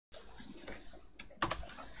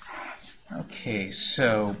Okay,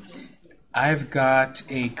 so I've got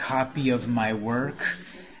a copy of my work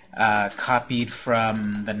copied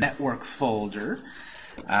from the network folder.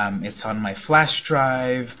 It's on my flash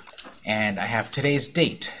drive, and I have today's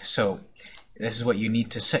date. So this is what you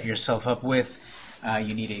need to set yourself up with.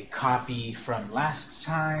 You need a copy from last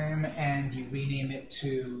time, and you rename it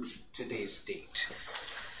to today's date.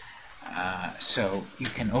 So you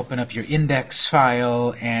can open up your index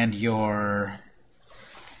file and your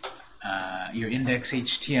index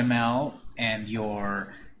HTML and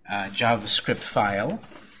your JavaScript file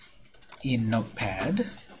in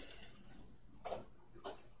Notepad.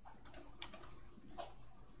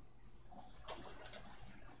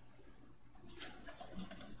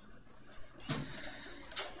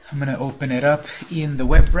 I'm going to open it up in the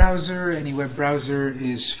web browser. Any web browser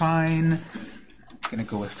is fine. I'm going to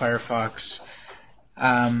go with Firefox.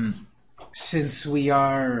 Since we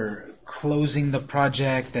are closing the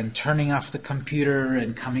project and turning off the computer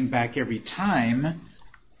and coming back every time,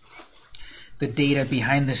 the data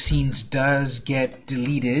behind the scenes does get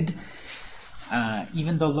deleted.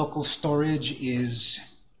 Even though local storage is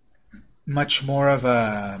much more of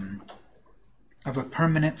a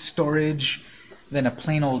permanent storage than a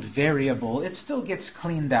plain old variable, it still gets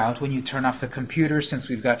cleaned out when you turn off the computer. Since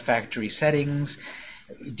we've got factory settings,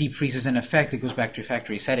 deep freeze is in effect, it goes back to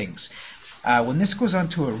factory settings. When this goes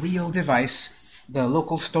onto a real device, the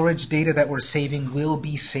local storage data that we're saving will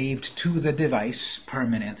be saved to the device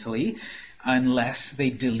permanently, unless they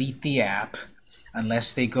delete the app,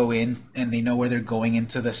 unless they go in and they know where they're going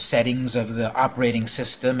into the settings of the operating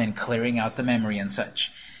system and clearing out the memory and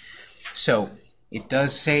such. So it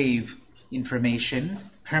does save information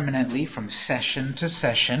permanently from session to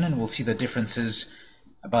session, and we'll see the differences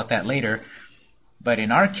about that later. But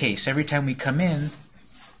in our case, every time we come in,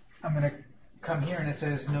 I'm going to come here and it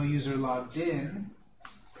says no user logged in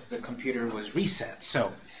because the computer was reset.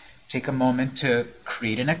 So take a moment to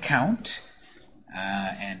create an account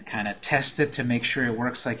and kind of test it to make sure it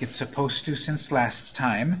works like it's supposed to since last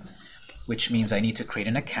time, which means I need to create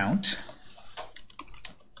an account.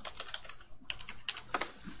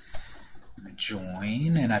 I'm going to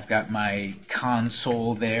join, and I've got my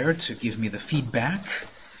console there to give me the feedback.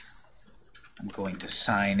 I'm going to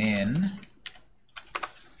sign in,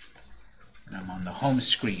 and I'm on the home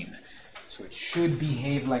screen. So it should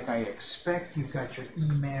behave like I expect. You've got your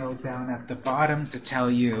email down at the bottom to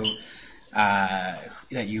tell you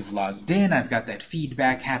that you've logged in. I've got that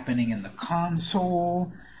feedback happening in the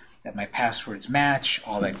console, that my passwords match,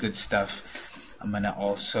 all that good stuff. I'm going to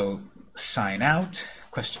also sign out.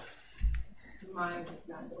 Question? Mine is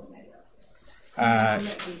not doing that.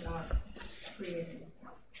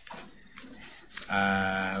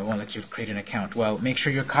 I won't let you create an account. Well, make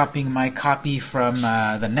sure you're copying my copy from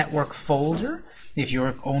the network folder. If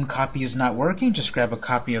your own copy is not working, just grab a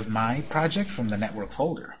copy of my project from the network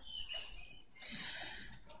folder.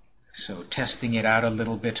 So testing it out a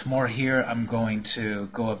little bit more here, I'm going to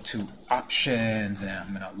go up to Options, and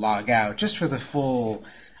I'm going to log out just for the full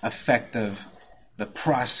effect of the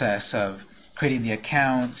process of creating the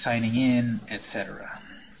account, signing in, etc.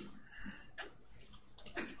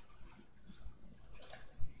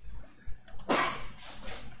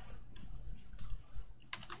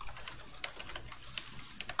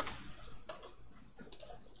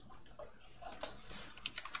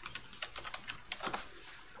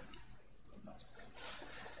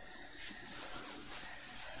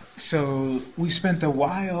 So we spent a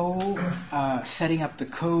while setting up the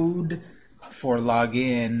code for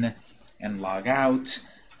login and log out.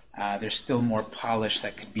 There's still more polish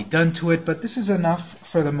that could be done to it, but this is enough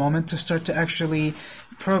for the moment to start to actually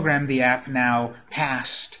program the app now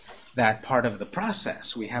past that part of the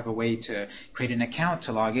process. We have a way to create an account,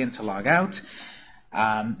 to log in, to log out,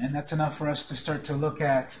 and that's enough for us to start to look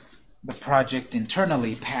at the project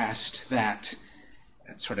internally past that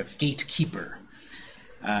sort of gatekeeper.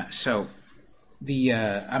 So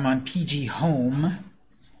I'm on PG Home,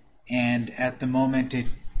 and at the moment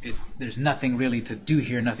there's nothing really to do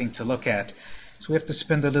here, nothing to look at. So we have to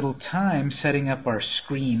spend a little time setting up our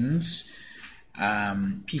screens.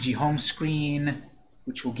 PG Home screen,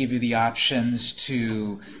 which will give you the options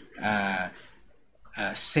to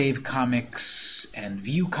save comics and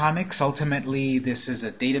view comics. Ultimately, this is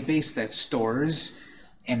a database that stores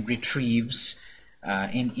and retrieves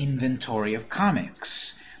an inventory of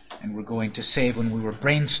comics. And we're going to save, when we were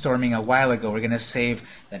brainstorming a while ago, we're going to save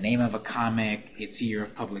the name of a comic, its year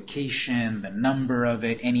of publication, the number of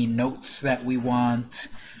it, any notes that we want,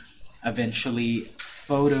 eventually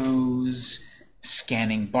photos,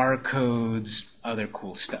 scanning barcodes, other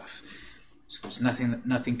cool stuff. So there's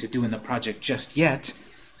nothing to do in the project just yet.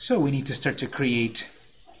 So we need to start to create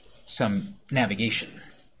some navigation.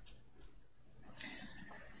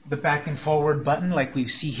 The back and forward button, like we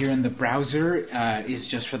see here in the browser, is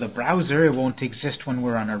just for the browser. It won't exist when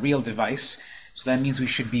we're on a real device. So that means we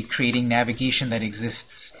should be creating navigation that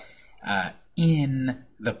exists in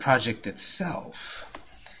the project itself.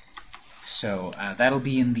 So that'll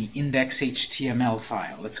be in the index.html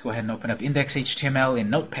file. Let's go ahead and open up index.html in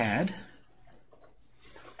Notepad.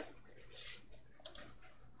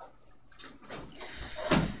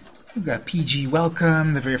 We've got PG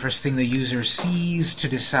welcome, the very first thing the user sees to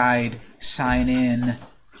decide sign in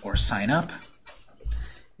or sign up.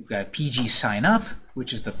 We've got PG sign up,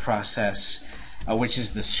 which is the process, which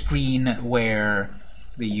is the screen where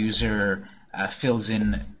the user fills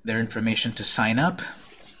in their information to sign up.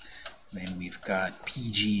 Then we've got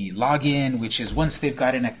PG login, which is once they've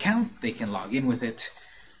got an account, they can log in with it.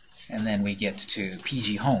 And then we get to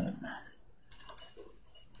PG home.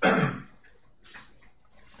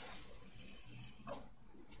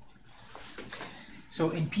 So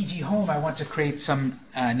in PG home, I want to create some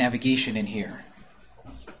navigation in here.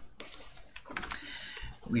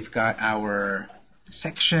 We've got our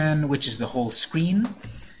section, which is the whole screen.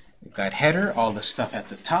 We've got header, all the stuff at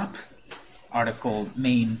the top, article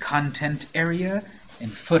main content area,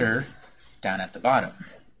 and footer down at the bottom.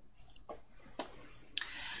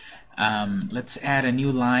 Let's add a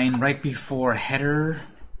new line right before header,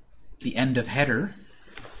 the end of header.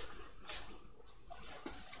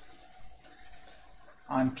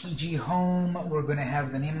 On PG home, we're going to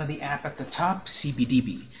have the name of the app at the top,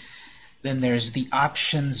 CBDB. Then there's the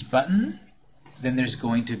options button. Then there's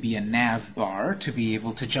going to be a nav bar to be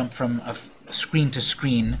able to jump from a screen to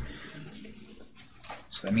screen.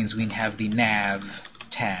 So that means we have the nav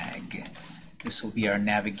tag. This will be our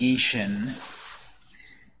navigation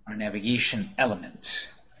element.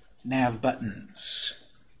 Nav buttons.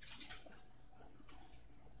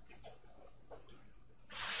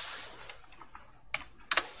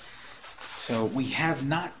 So we have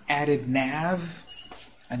not added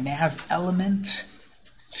a nav element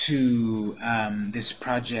to this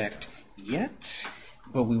project yet,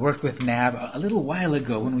 but we worked with nav a little while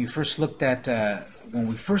ago when we first looked at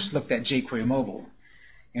jQuery Mobile.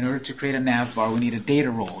 In order to create a nav bar, we need a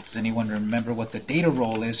data role. Does anyone remember what the data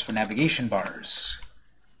role is for navigation bars?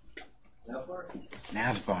 Nav bar?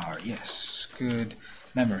 Nav bar, yes. Good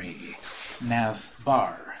memory. Nav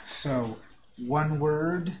bar. So one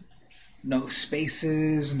word, no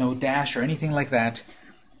spaces, no dash, or anything like that.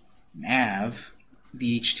 Nav,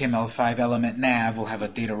 the HTML5 element nav, will have a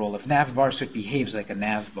data role of nav bar, so it behaves like a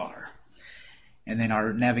nav bar. And then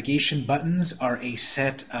our navigation buttons are a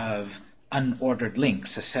set of unordered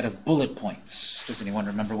links, a set of bullet points. Does anyone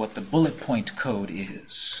remember what the bullet point code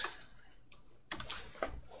is?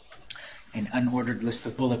 An unordered list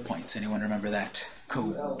of bullet points. Anyone remember that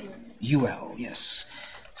code? UL, yes.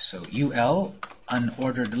 So UL,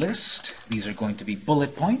 unordered list. These are going to be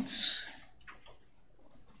bullet points.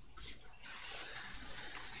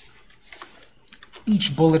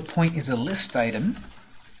 Each bullet point is a list item.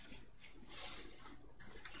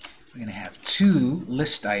 We're going to have 2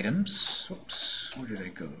 list items. Oops, where did I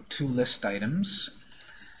go? 2 list items.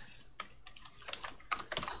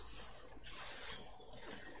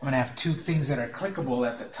 I'm going to have 2 things that are clickable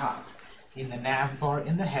at the top. In the nav bar,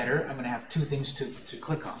 in the header, I'm going to have 2 things to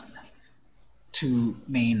click on. 2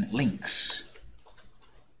 main links.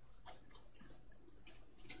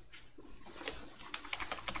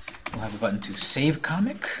 We'll have a button to save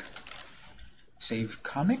comic,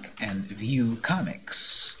 and view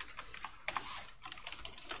comics.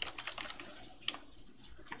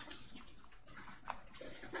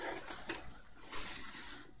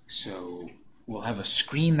 So we'll have a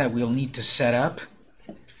screen that we'll need to set up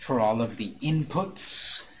for all of the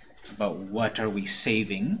inputs about what are we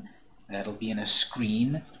saving. That'll be in a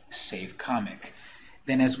screen, save comic.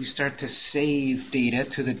 Then as we start to save data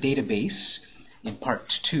to the database, in part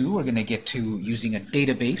 2, we're going to get to using a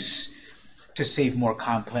database to save more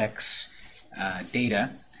complex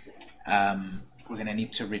data. We're going to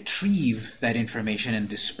need to retrieve that information and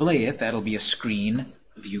display it. That'll be a screen,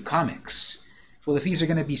 view comics. Well, if these are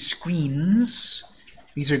going to be screens,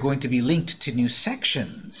 these are going to be linked to new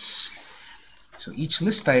sections. So each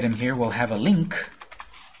list item here will have a link,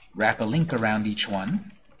 wrap a link around each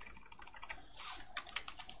one.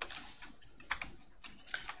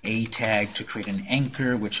 A tag to create an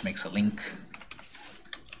anchor, which makes a link.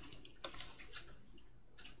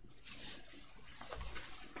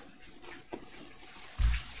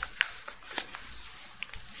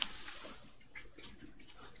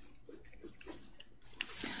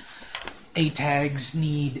 A tags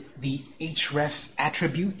need the href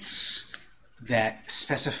attributes that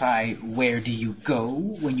specify where do you go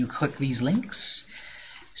when you click these links.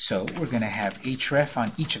 So we're going to have href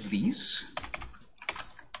on each of these.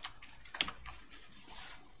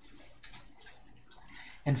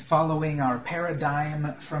 And following our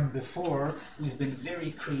paradigm from before, we've been very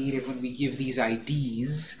creative when we give these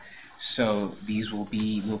IDs. So these will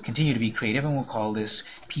continue to be creative, and we'll call this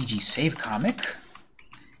PG Save Comic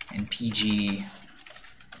and PG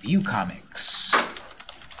View Comics.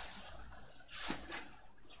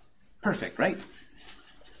 Perfect, right?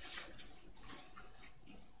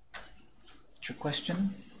 Trick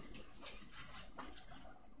question?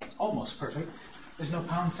 Almost perfect. There's no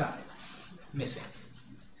pound sign missing.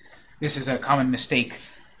 This is a common mistake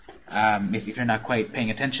if you're not quite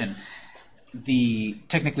paying attention.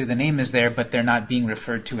 Technically the name is there, but they're not being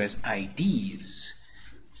referred to as IDs.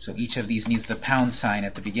 So each of these needs the pound sign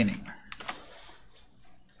at the beginning.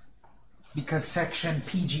 Because section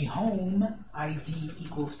PG Home, ID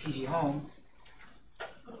equals PG Home,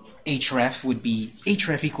 href would be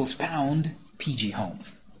href equals pound PG Home.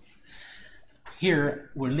 Here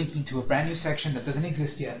we're linking to a brand new section that doesn't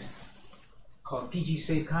exist yet, called PG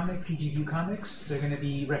Save Comic, PG View Comics. They're going to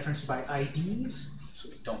be referenced by IDs, so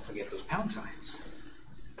don't forget those pound signs.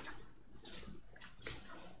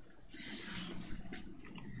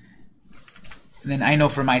 And then I know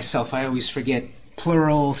for myself, I always forget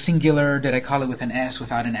plural, singular. Did I call it with an S,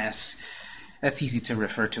 without an S? That's easy to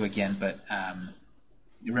refer to again, but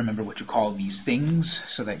you remember what you call these things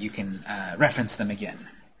so that you can reference them again.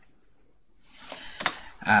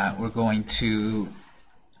 We're going to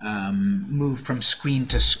move from screen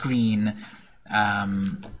to screen.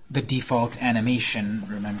 The default animation,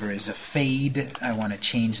 remember, is a fade. I want to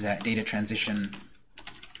change that data transition.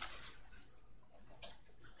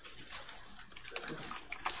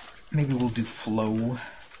 Maybe we'll do flow.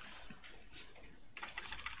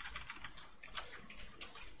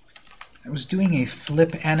 I was doing a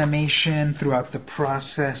flip animation throughout the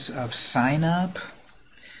process of sign up,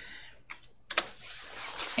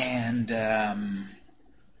 and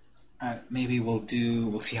maybe we'll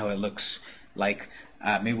see how it looks like.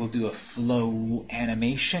 Maybe we'll do a flow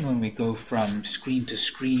animation when we go from screen to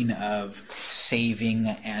screen of saving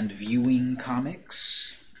and viewing comics.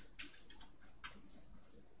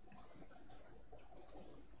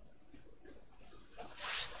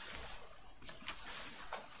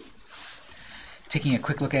 Taking a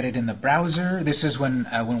quick look at it in the browser. This is when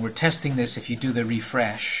we're testing this, if you do the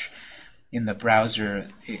refresh in the browser,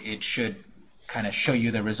 it should kind of show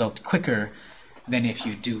you the result quicker than if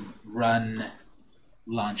you do run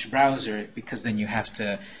launch browser, because then you have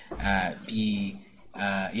to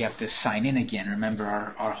sign in again. Remember,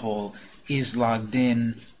 our whole is logged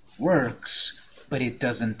in works, but it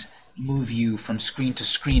doesn't move you from screen to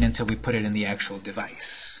screen until we put it in the actual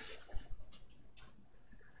device.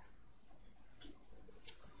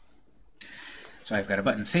 So I've got a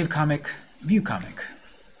button, Save Comic, View Comic.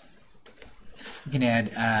 You can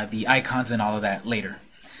add the icons and all of that later.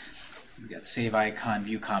 We've got Save Icon,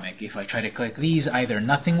 View Comic. If I try to click these, either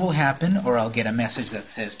nothing will happen or I'll get a message that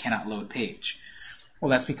says cannot load page. Well,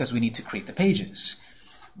 that's because we need to create the pages,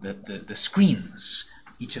 the screens.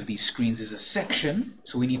 Each of these screens is a section,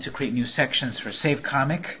 so we need to create new sections for Save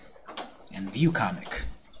Comic and View Comic.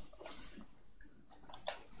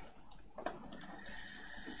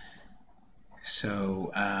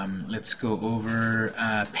 So let's go over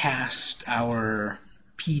past our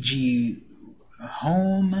PG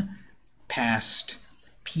Home, past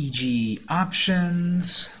PG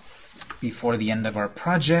Options. Before the end of our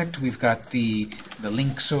project, we've got the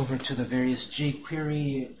links over to the various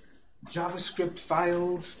jQuery JavaScript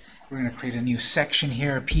files. We're going to create a new section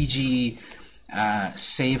here, PG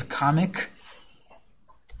Save Comic,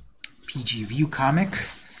 PG View Comic.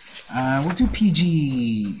 We'll do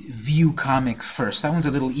PG View Comic first. That one's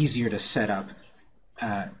a little easier to set up.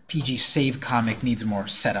 PG Save Comic needs more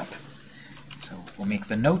setup. So we'll make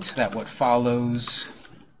the note that what follows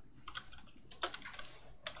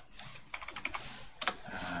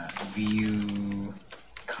View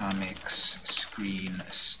Comics screen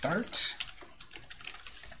start.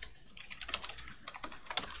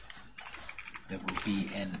 There will be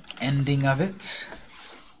an ending of it.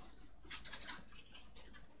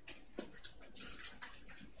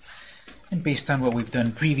 And based on what we've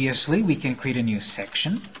done previously, we can create a new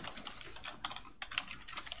section.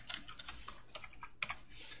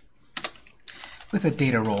 With a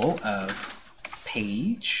data role of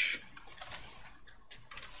page,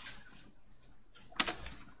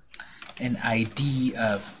 an ID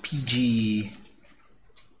of PG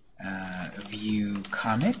View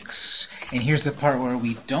Comics, And here's the part where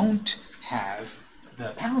we don't have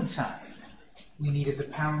the pound sign. We needed the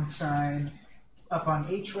pound sign up on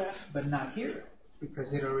href, but not here,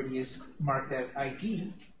 because it already is marked as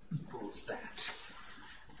ID equals that.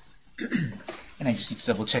 And I just need to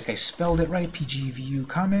double check I spelled it right. PGView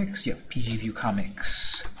Comics. Yep, PGView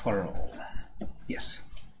Comics, plural. Yes?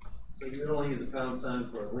 So you would only use a pound sign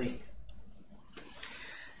for a link.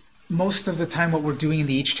 Most of the time what we're doing in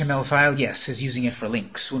the HTML file, yes, is using it for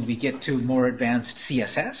links. When we get to more advanced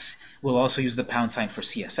CSS, we'll also use the pound sign for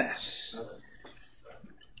CSS. Okay.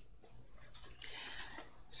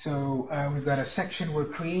 So we've got a section we're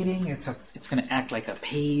creating. It's going to act like a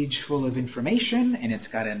page full of information, and it's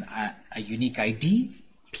got a unique ID,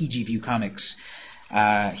 PGView Comics.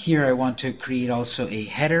 Here I want to create also a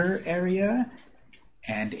header area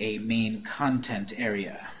and a main content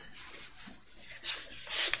area.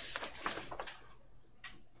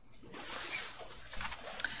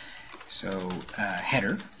 So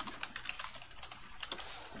header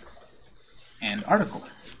and article.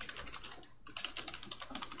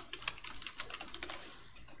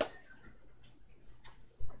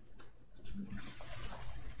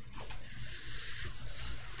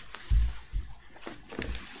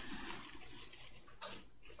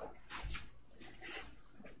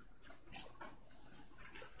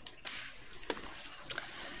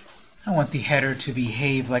 I want the header to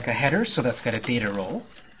behave like a header, so that's got a data role.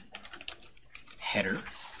 Header.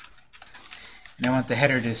 And I want the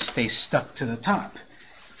header to stay stuck to the top.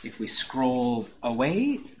 If we scroll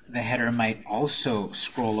away, the header might also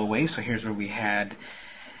scroll away. So here's where we had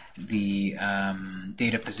the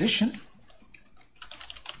data position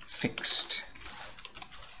fixed.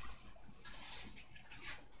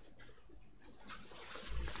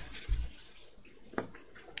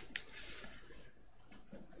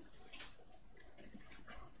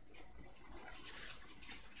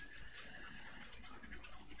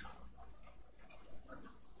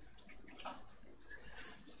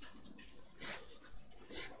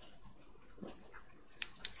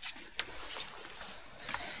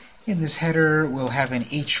 In this header, we'll have an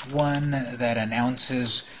H1 that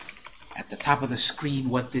announces at the top of the screen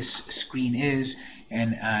what this screen is,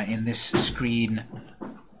 and in this screen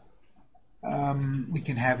we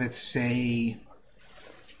can have it say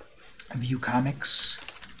View Comics.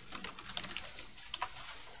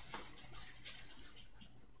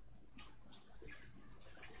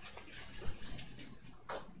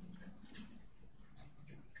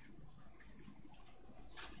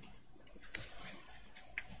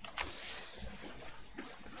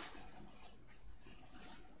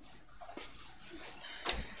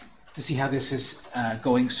 To see how this is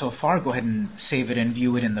going so far, go ahead and save it and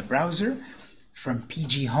view it in the browser. From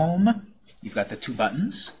PG Home, you've got the two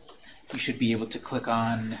buttons. You should be able to click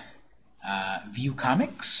on View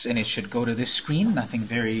Comics, and it should go to this screen. Nothing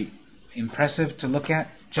very impressive to look at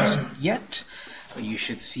just yet, but you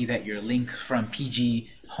should see that your link from PG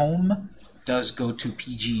Home does go to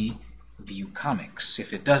PG View Comics.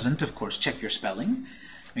 If it doesn't, of course, check your spelling.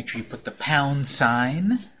 Make sure you put the pound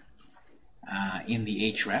sign in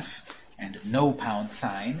the href, and no pound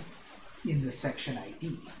sign in the section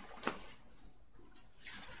ID.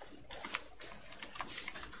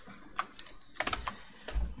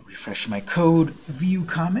 Refresh my code. View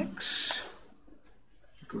Comics.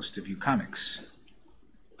 It goes to View Comics.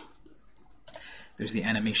 There's the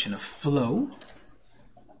animation of flow.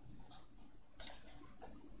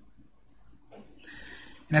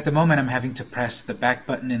 And at the moment, I'm having to press the back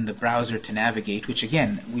button in the browser to navigate, which,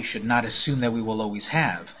 again, we should not assume that we will always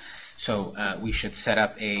have. So we should set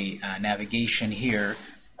up a navigation here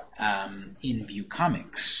in View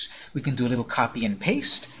Comics. We can do a little copy and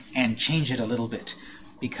paste and change it a little bit,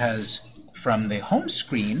 because from the home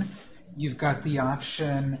screen, you've got the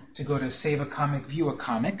option to go to Save a Comic, View a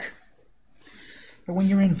Comic. But when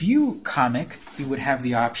you're in View Comic, you would have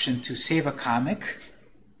the option to save a comic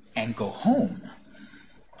and go home.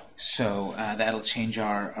 So that'll change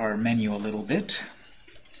our menu a little bit.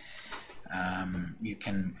 You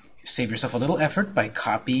can save yourself a little effort by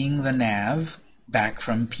copying the nav back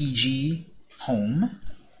from PG Home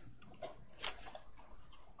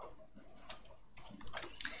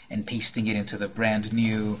and pasting it into the brand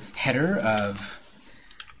new header of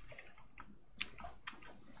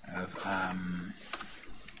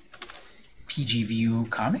PG View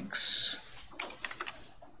Comics.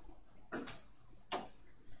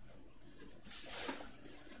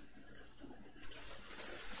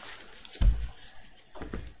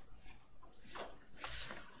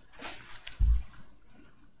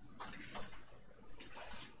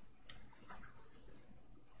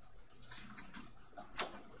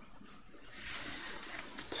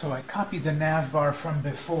 So I copied the nav bar from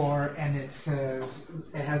before, and it says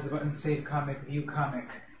it has the button Save Comic, View Comic.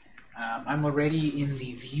 I'm already in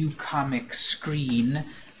the View Comic screen.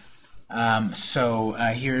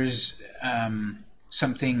 Here's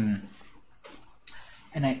something,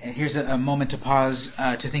 and here's a moment to pause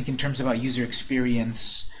to think in terms about user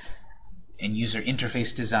experience and user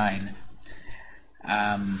interface design.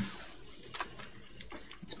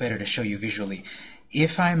 It's better to show you visually.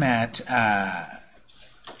 If I'm at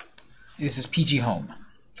this is PG Home.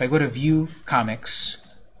 If I go to View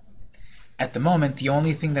Comics, at the moment, the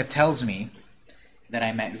only thing that tells me that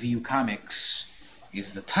I'm at View Comics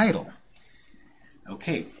is the title.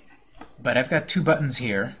 Okay, but I've got two buttons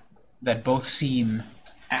here that both seem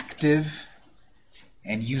active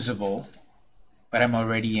and usable, but I'm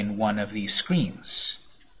already in one of these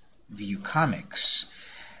screens, View Comics.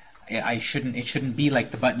 It shouldn't be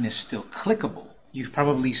like the button is still clickable. You've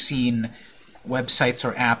probably seen websites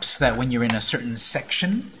or apps that when you're in a certain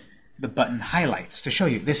section, the button highlights to show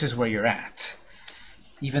you this is where you're at.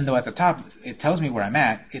 Even though at the top it tells me where I'm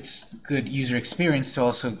at, it's good user experience to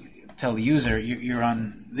also tell the user you're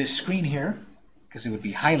on this screen here, because it would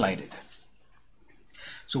be highlighted.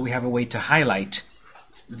 So we have a way to highlight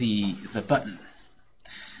the button.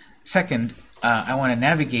 Second, I want to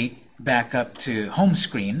navigate back up to home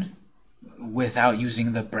screen without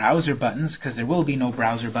using the browser buttons, because there will be no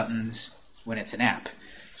browser buttons when it's an app.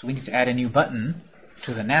 So we need to add a new button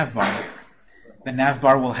to the nav bar here. The nav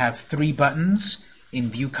bar will have 3 buttons in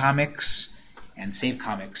View Comics and Save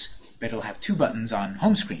Comics, but it'll have 2 buttons on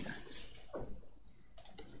home screen.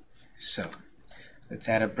 So let's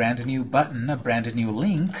add a brand new button, a brand new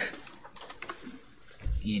link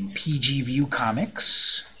in PG View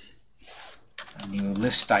Comics, a new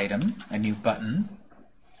list item, a new button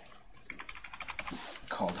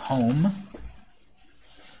called Home.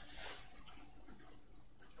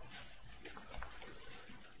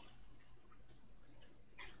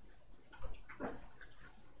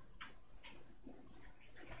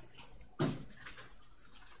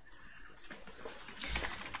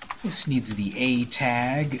 This needs the A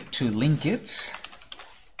tag to link it.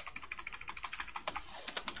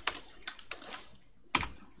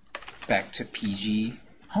 Back to PG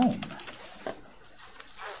Home.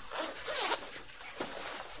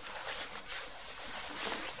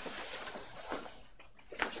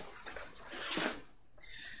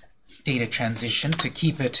 Data transition to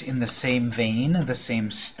keep it in the same vein, the same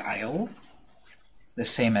style, the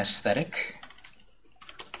same aesthetic.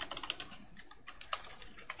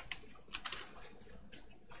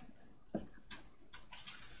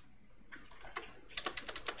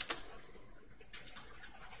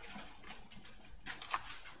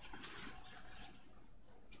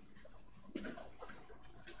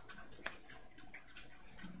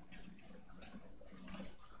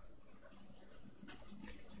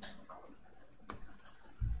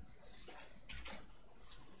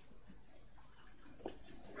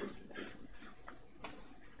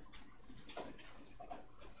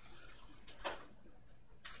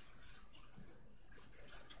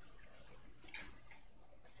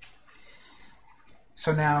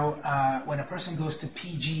 So now, when a person goes to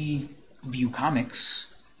PG View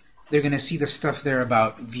Comics, they're going to see the stuff there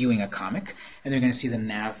about viewing a comic, and they're going to see the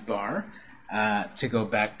nav bar to go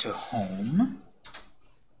back to home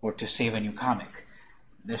or to save a new comic.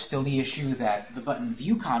 There's still the issue that the button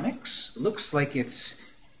View Comics looks like it's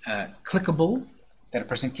clickable, that a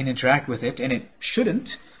person can interact with it, and it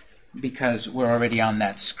shouldn't, because we're already on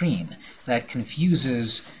that screen. That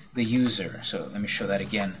confuses the user. So let me show that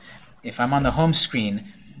again. If I'm on the home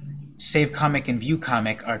screen, Save Comic and View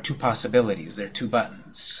Comic are 2 possibilities. They're 2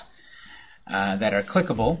 buttons that are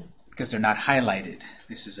clickable because they're not highlighted.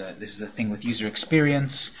 This is a thing with user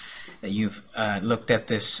experience that you've looked at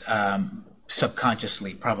this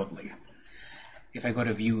subconsciously, probably. If I go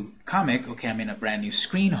to View Comic, okay, I'm in a brand new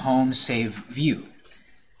screen, Home, Save, View.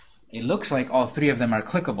 It looks like all 3 of them are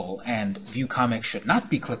clickable, and View Comic should not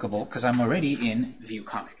be clickable because I'm already in View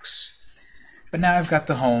Comics. But now I've got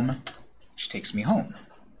the home, which takes me home.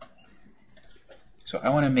 So I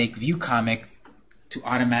want to make View Comic to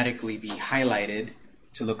automatically be highlighted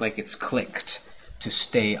to look like it's clicked, to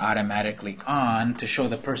stay automatically on, to show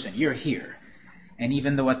the person, you're here. And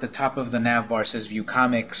even though at the top of the nav bar says View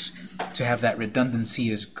Comics, to have that redundancy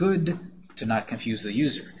is good to not confuse the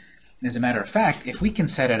user. As a matter of fact, if we can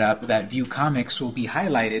set it up that View Comics will be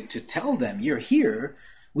highlighted to tell them you're here,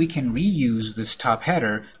 we can reuse this top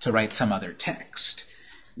header to write some other text.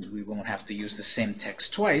 We won't have to use the same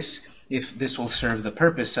text twice if this will serve the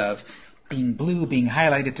purpose of being blue, being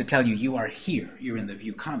highlighted to tell you you are here, you're in the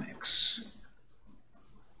View Comics.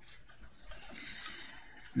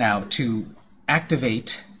 Now, to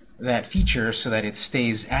activate that feature so that it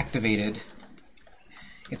stays activated,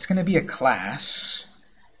 it's going to be a class,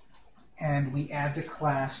 and we add the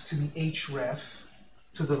class to the href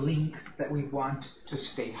to the link that we want to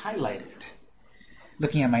stay highlighted.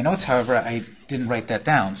 Looking at my notes, however, I didn't write that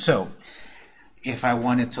down. So if I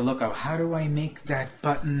wanted to look up how do I make that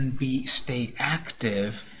button stay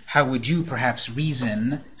active, how would you perhaps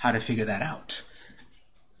reason how to figure that out?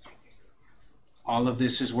 All of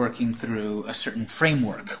this is working through a certain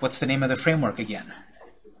framework. What's the name of the framework again?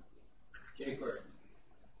 jQuery.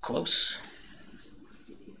 Close.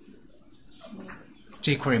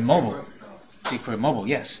 jQuery Mobile. jQuery Mobile,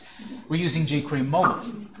 yes. We're using jQuery Mobile.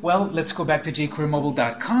 Well, let's go back to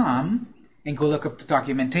jQueryMobile.com and go look up the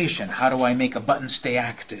documentation. How do I make a button stay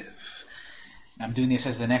active? I'm doing this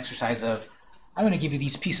as an exercise of, I'm going to give you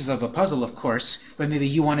these pieces of a puzzle, of course, but maybe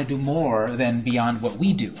you want to do more than beyond what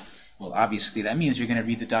we do. Well, obviously, that means you're going to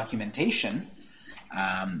read the documentation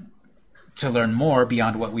to learn more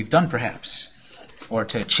beyond what we've done, perhaps, or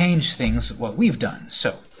to change things what we've done.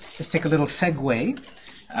 So let's take a little segue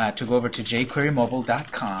to go over to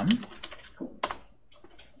jQueryMobile.com.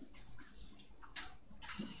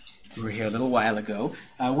 We were here a little while ago.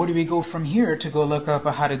 Where do we go from here to go look up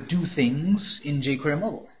how to do things in jQuery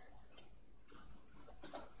Mobile?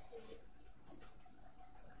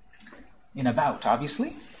 In About,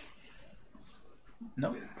 obviously.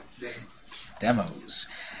 No. Demos.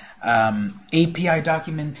 API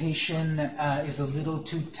documentation is a little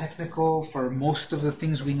too technical for most of the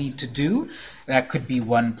things we need to do. That could be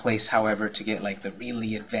one place, however, to get like the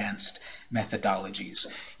really advanced methodologies.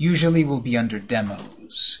 Usually we'll be under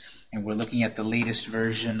demos. And we're looking at the latest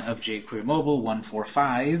version of jQuery Mobile,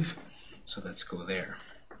 1.4.5. So let's go there.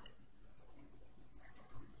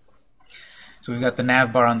 So we've got the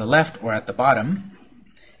nav bar on the left or at the bottom.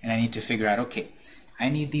 And I need to figure out, okay, I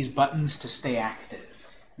need these buttons to stay active.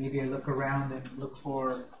 Maybe I look around and look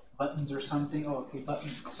for buttons or something. Oh, okay,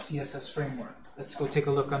 buttons, CSS framework. Let's go take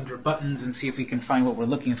a look under buttons and see if we can find what we're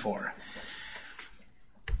looking for.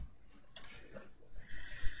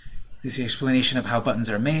 This is the explanation of how buttons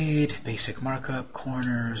are made, basic markup,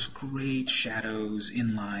 corners, great, shadows,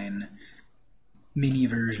 inline, mini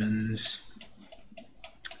versions,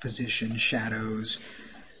 position, shadows,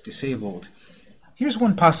 disabled. Here's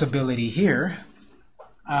one possibility here.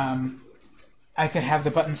 I could have the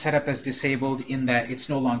button set up as disabled in that it's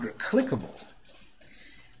no longer clickable.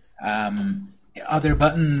 Other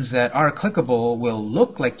buttons that are clickable will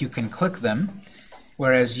look like you can click them,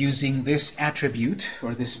 whereas using this attribute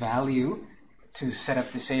or this value to set up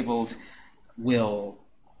disabled will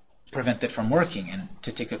prevent it from working. And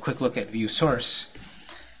to take a quick look at view source,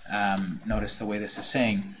 notice the way this is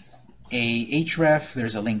saying. A href,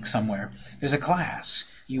 there's a link somewhere. There's a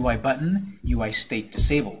class, UI button, UI state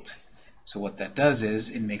disabled. So what that does is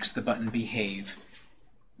it makes the button behave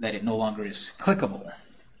that it no longer is clickable.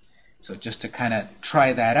 So just to kind of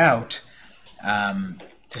try that out,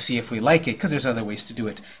 to see if we like it, because there's other ways to do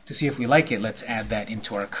it. To see if we like it, let's add that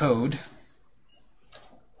into our code.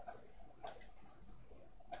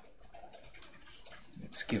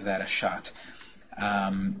 Let's give that a shot.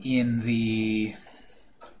 In the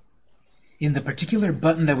particular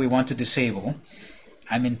button that we want to disable,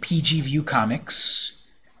 I'm in pgviewcomics.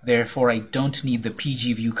 Therefore, I don't need the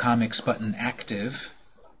pgviewcomics button active.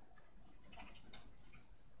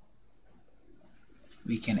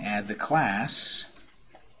 We can add the class.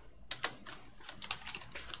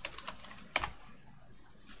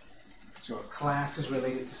 So a class is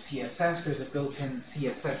related to CSS. There's a built-in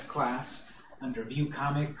CSS class under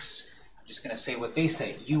viewcomics. I'm just going to say what they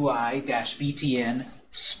say, UI-btn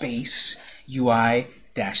space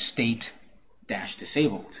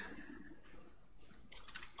UI-state-disabled.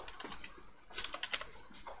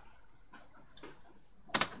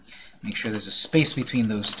 Make sure there's a space between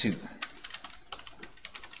those two.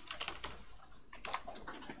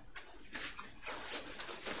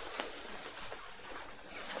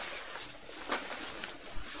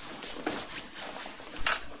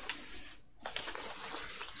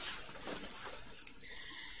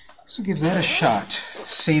 So give that a shot.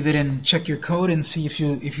 Save it and check your code and see if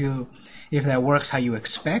that works how you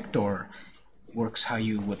expect or works how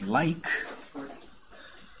you would like.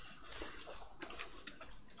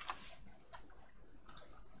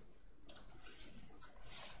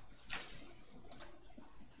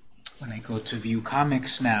 When I go to view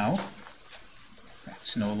comics now,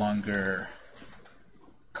 that's no longer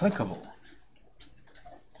clickable.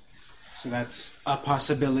 So that's a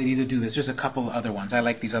possibility to do this. There's a couple other ones. I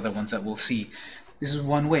like these other ones that we'll see. This is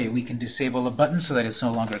one way we can disable a button so that it's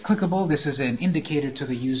no longer clickable. This is an indicator to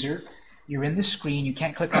the user You're in the screen. You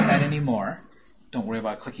can't click on that anymore. Don't worry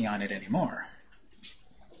about clicking on it anymore.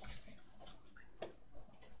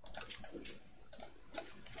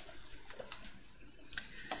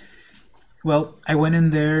 Well, I went in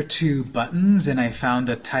there to buttons, and I found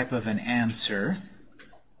a type of an answer.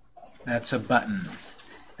 That's a button.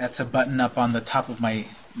 That's a button up on the top of my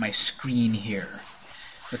screen here.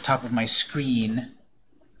 The top of my screen,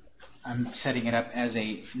 I'm setting it up as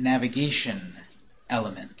a navigation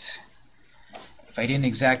element. If I didn't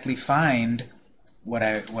exactly find what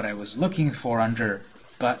I was looking for under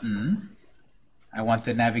button, I want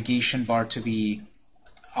the navigation bar to be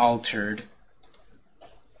altered.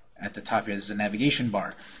 At the top is the navigation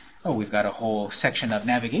bar. Oh, we've got a whole section of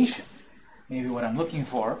navigation. Maybe what I'm looking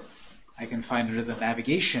for, I can find under the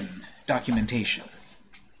navigation documentation.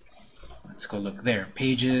 Let's go look there.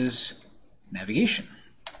 Pages, navigation.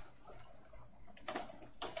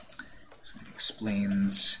 So it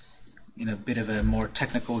explains in a bit of a more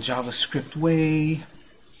technical JavaScript way,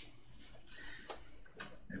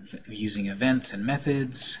 using events and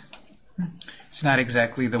methods. It's not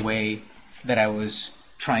exactly the way that I was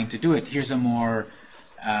trying to do it. Here's a more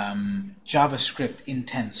JavaScript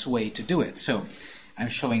intense way to do it. So I'm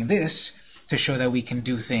showing this to show that we can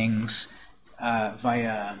do things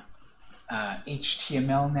via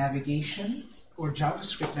HTML navigation or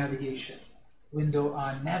JavaScript navigation. Window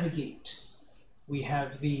on Navigate. We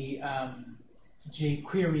have the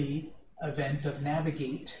jQuery event of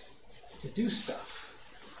Navigate to do stuff.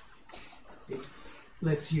 It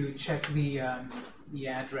lets you check the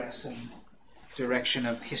address and direction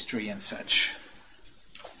of history and such.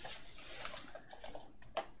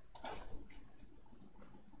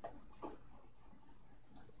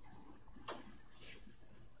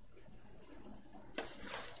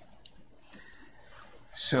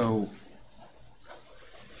 So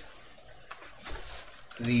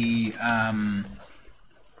the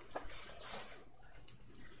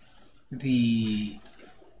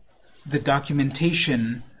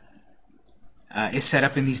documentation is set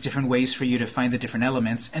up in these different ways for you to find the different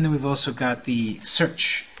elements, and then we've also got the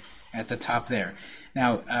search at the top there.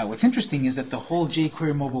 Now, what's interesting is that the whole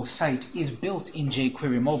jQuery mobile site is built in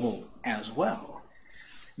jQuery mobile as well.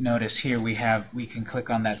 Notice here we can click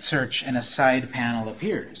on that search, and a side panel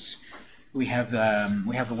appears. We have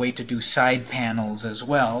a way to do side panels as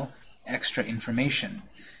well, extra information.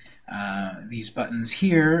 These buttons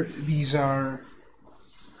here, these are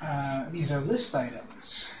list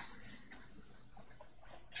items.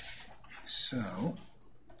 So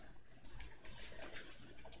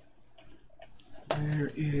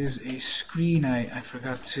there is a screen I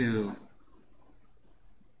forgot to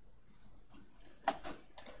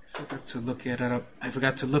look it up. I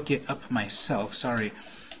forgot to look it up myself. Sorry.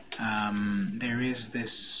 There is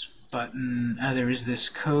this button. There is this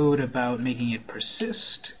code about making it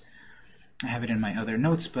persist. I have it in my other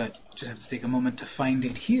notes, but just have to take a moment to find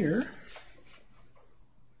it here.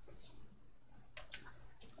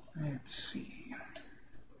 Let's see.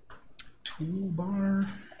 Toolbar.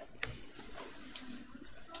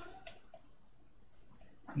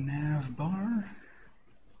 Navbar.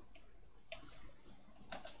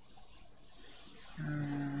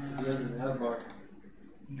 Navbar.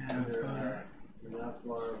 Navbar.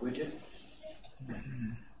 Navbar widget.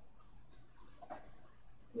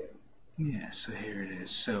 Yeah, so here it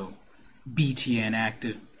is. So BTN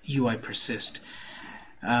active UI persist.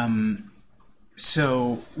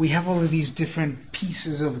 So we have all of these different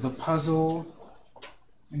pieces of the puzzle,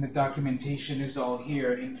 and the documentation is all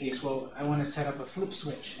here in case, well, I want to set up a flip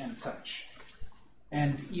switch and such.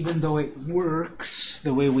 And even though it works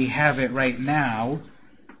the way we have it right now,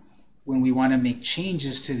 when we want to make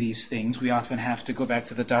changes to these things, we often have to go back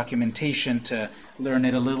to the documentation to learn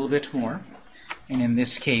it a little bit more. And in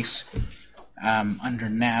this case, under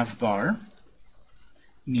Navbar,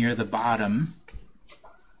 near the bottom,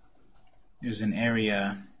 there's an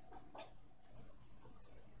area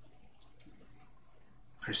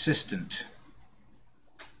persistent.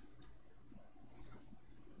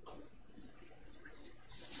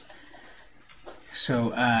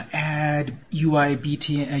 So add UI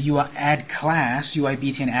BTN, add class UI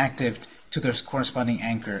BTN active to their corresponding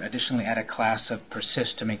anchor. Additionally, add a class of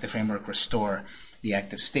persist to make the framework restore the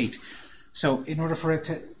active state. So in order for it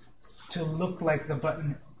to look like the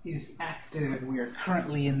button is active, we are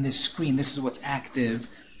currently in this screen. This is what's active.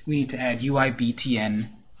 We need to add UI BTN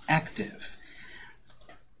active.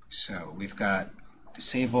 So we've got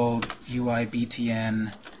disabled UI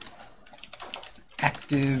BTN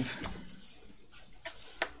active.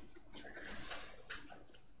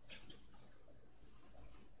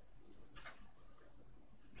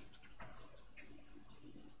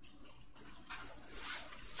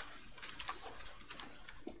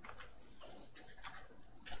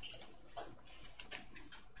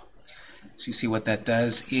 So you see what that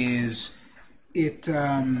does is it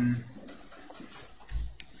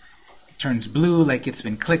turns blue, like it's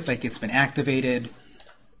been clicked, like it's been activated.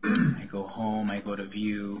 I go home, I go to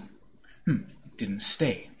view. It didn't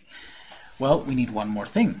stay. Well, we need one more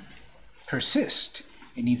thing. Persist.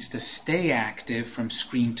 It needs to stay active from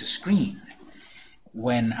screen to screen.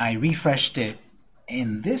 When I refreshed it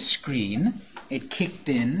in this screen, it kicked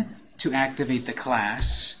in to activate the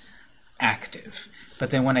class active. But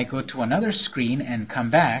then when I go to another screen and come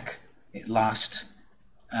back, it lost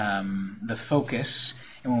the focus,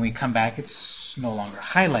 and when we come back, it's no longer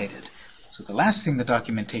highlighted. So the last thing the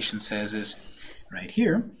documentation says is, right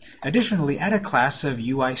here, additionally, add a class of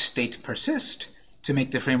UI state persist to make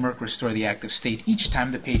the framework restore the active state each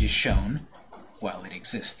time the page is shown while it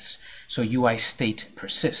exists. So UI state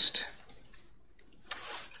persist.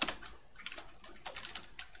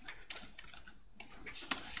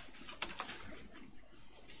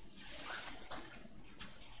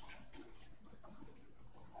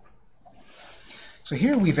 So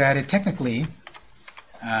here we've added technically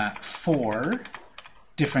 4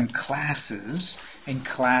 different classes, and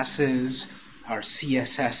classes are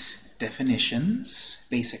CSS definitions,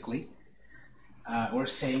 basically. We're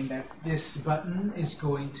saying that this button is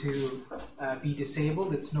going to be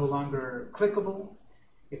disabled. It's no longer clickable.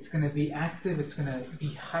 It's going to be active. It's going to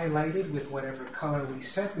be highlighted with whatever color we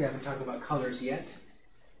set. We haven't talked about colors yet.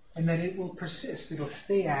 And then it will persist. It'll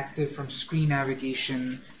stay active from screen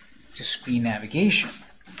navigation to screen navigation.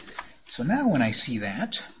 So now when I see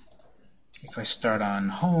that, if I start on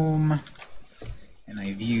home and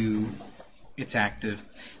I view, it's active.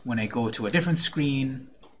 When I go to a different screen,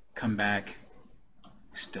 come back,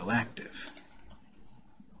 still active.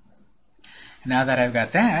 Now that I've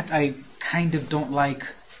got that, I kind of don't like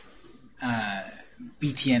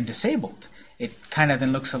BTN disabled. It kind of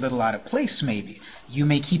then looks a little out of place, maybe. You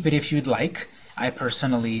may keep it if you'd like. I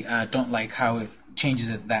personally don't like how it changes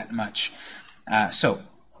it that much. So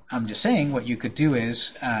I'm just saying what you could do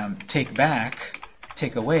is take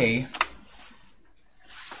away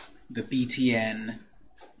the BTN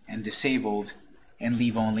and disabled and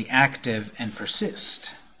leave only active and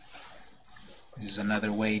persist. This is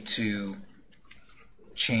another way to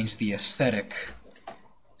change the aesthetic.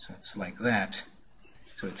 So it's like that.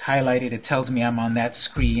 So it's highlighted. It tells me I'm on that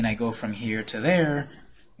screen. I go from here to there.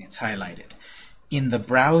 It's highlighted. In the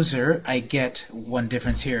browser, I get one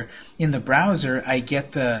difference here. In the browser, I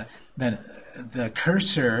get the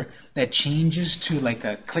cursor that changes to like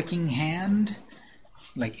a clicking hand,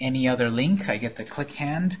 like any other link. I get the click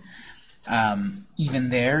hand. Even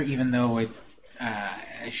there, even though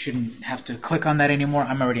I shouldn't have to click on that anymore,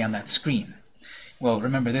 I'm already on that screen. Well,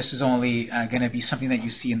 remember, this is only going to be something that you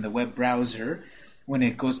see in the web browser. When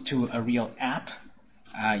it goes to a real app,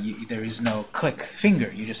 there is no click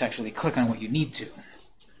finger. You just actually click on what you need to.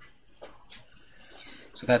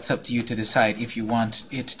 So that's up to you to decide if you want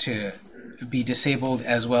it to be disabled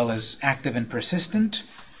as well as active and persistent.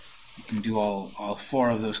 You can do all 4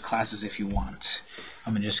 of those classes if you want.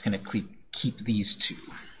 I'm just going to keep these 2.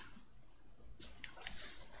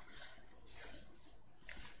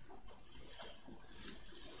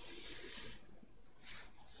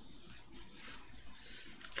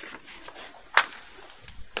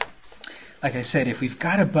 Like I said, if we've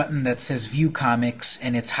got a button that says View Comics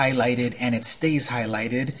and it's highlighted and it stays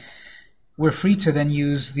highlighted, we're free to then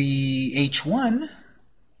use the H1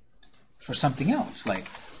 for something else, like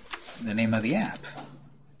the name of the app.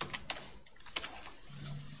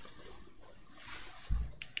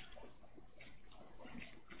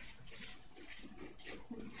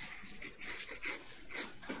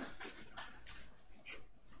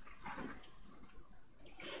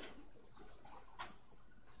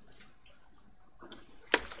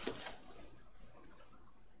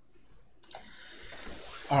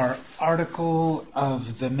 Our article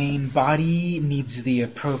of the main body needs the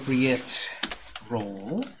appropriate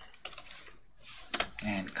role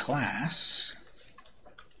and class.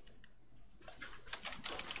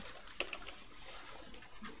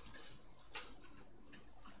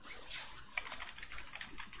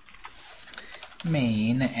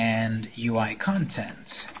 Main and UI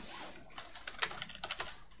content.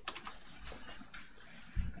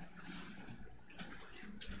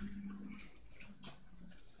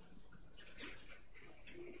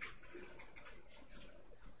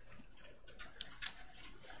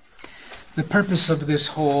 The purpose of this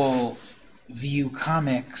whole View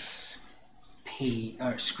Comics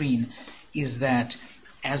screen is that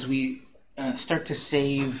as we start to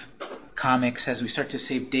save comics, as we start to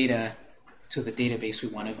save data to the database, we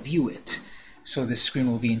want to view it. So this screen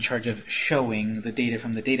will be in charge of showing the data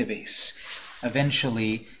from the database.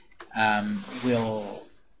 Eventually, will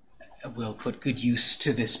put good use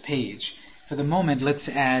to this page. For the moment, let's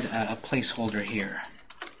add a placeholder here.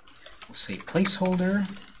 We'll say placeholder.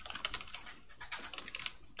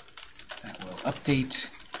 That will update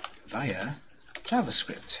via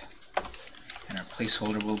JavaScript. And our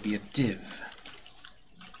placeholder will be a div.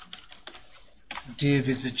 Div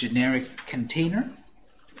is a generic container.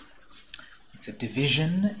 It's a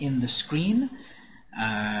division in the screen.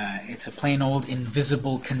 It's a plain old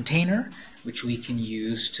invisible container, which we can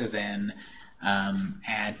use to then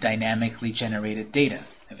add dynamically generated data.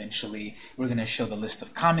 Eventually, we're going to show the list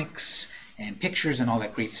of comics and pictures and all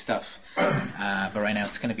that great stuff. But right now,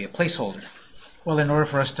 it's going to be a placeholder. Well, in order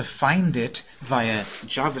for us to find it via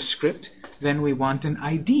JavaScript, then we want an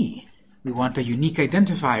ID. We want a unique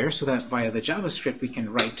identifier so that via the JavaScript we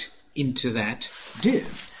can write into that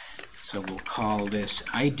div. So we'll call this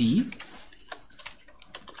ID.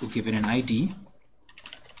 We'll give it an ID.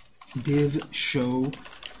 Div show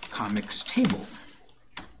comics table.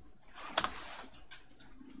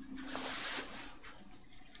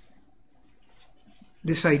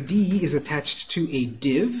 This ID is attached to a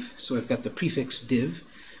div, so I've got the prefix div,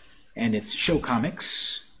 and it's show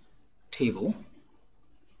comics table.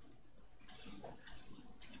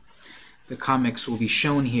 The comics will be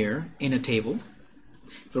shown here in a table,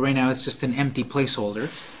 but right now it's just an empty placeholder,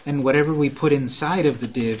 and whatever we put inside of the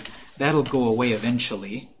div, that'll go away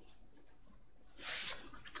eventually.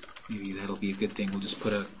 Maybe that'll be a good thing. We'll just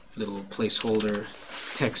put a little placeholder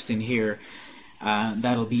text in here.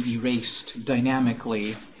 That'll be erased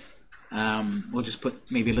dynamically. We'll just put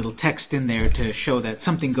maybe a little text in there to show that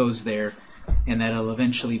something goes there, and that'll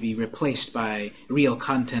eventually be replaced by real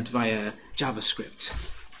content via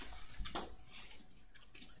JavaScript.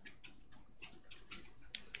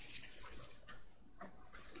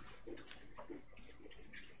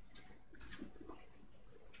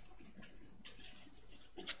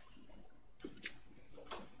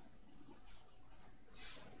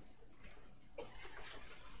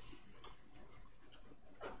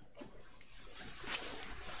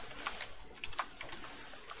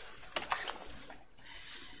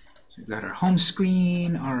 We've got our home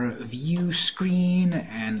screen, our view screen,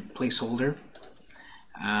 and placeholder.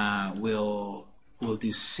 We'll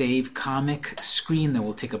do save comic screen, then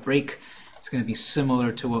we'll take a break. It's going to be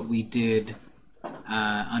similar to what we did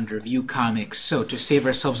under view comics. So to save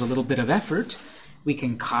ourselves a little bit of effort, we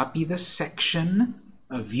can copy the section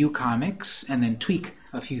of view comics and then tweak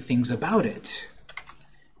a few things about it.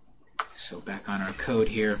 So back on our code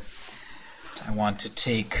here, I want to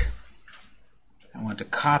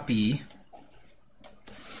copy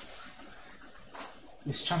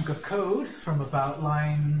this chunk of code from about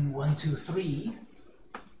line 123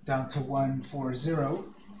 down to 140.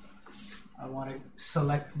 I want to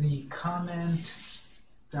select the comment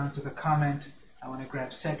down to the comment. I want to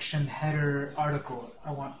grab section, header, article.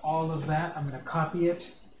 I want all of that. I'm going to copy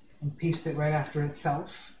it and paste it right after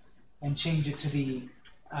itself and change it to the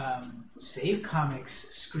save comics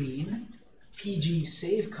screen. PG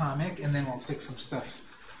save comic, and then we'll fix some stuff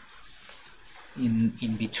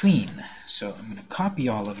in between. So I'm going to copy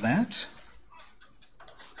all of that,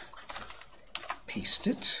 paste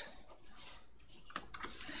it,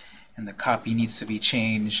 and the copy needs to be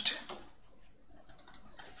changed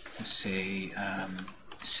to say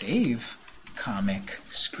save comic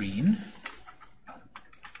screen.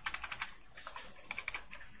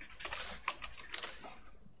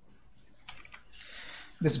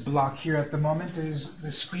 This block here at the moment is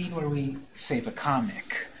the screen where we save a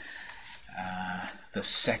comic. The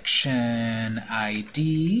section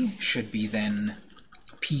ID should be then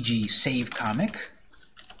PG save comic.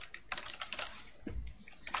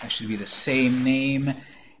 That should be the same name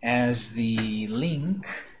as the link,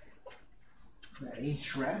 the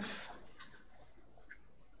href.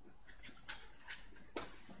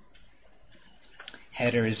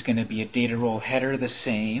 Header is going to be a data role header, the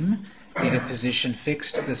same. Data position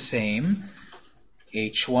fixed, the same.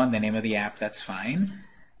 H1, the name of the app, that's fine.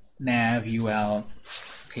 Nav, UL.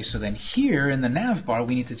 Okay, so then here in the nav bar,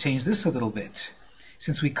 we need to change this a little bit.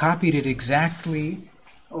 Since we copied it exactly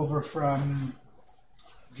over from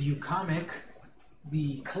view comic,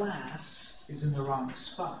 the class is in the wrong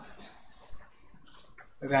spot.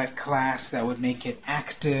 That class that would make it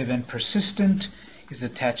active and persistent is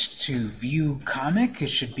attached to view comic. It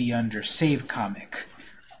should be under save comic.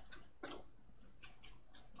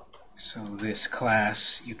 So this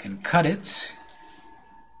class, you can cut it.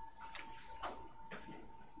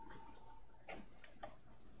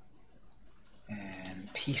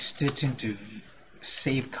 And paste it into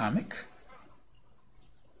save comic.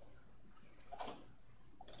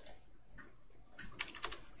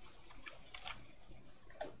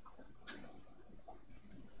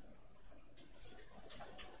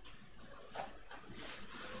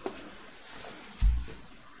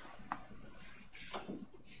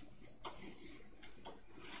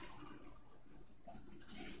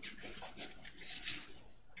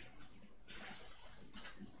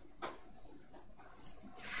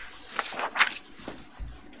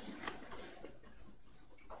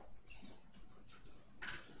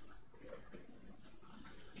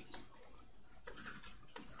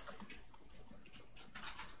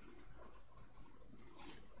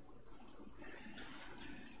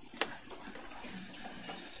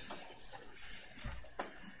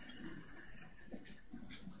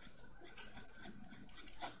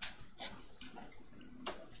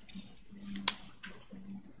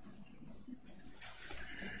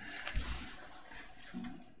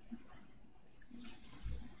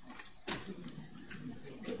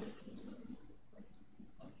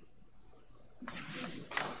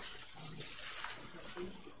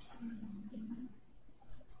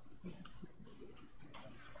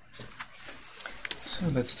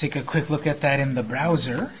 let's take a quick look at that in the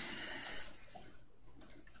browser.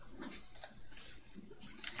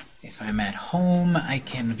 If I'm at home, I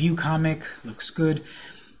can view comic, looks good.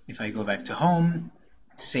 If I go back to home,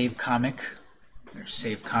 save comic, there's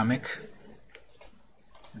save comic,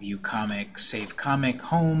 view comic, save comic,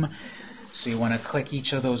 home. So you want to click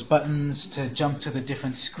each of those buttons to jump to the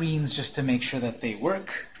different screens just to make sure that they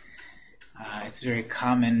work. It's very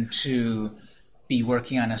common to be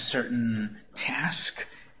working on a certain task,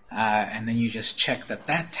 and then you just check that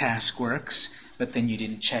that task works, but then you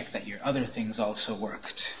didn't check that your other things also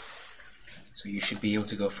worked. So you should be able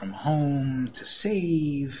to go from home to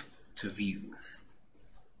save to view.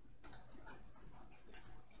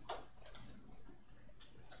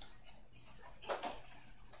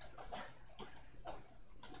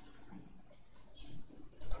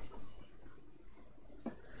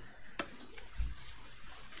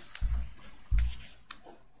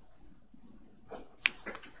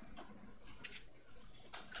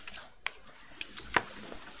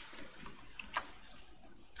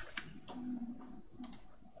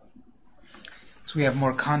 So we have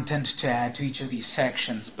more content to add to each of these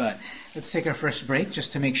sections, but let's take our first break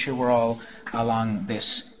just to make sure we're all along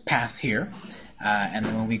this path here. And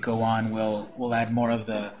then when we go on, we'll add more of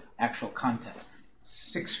the actual content.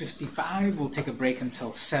 6:55, we'll take a break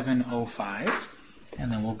until 7:05,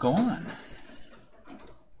 and then we'll go on.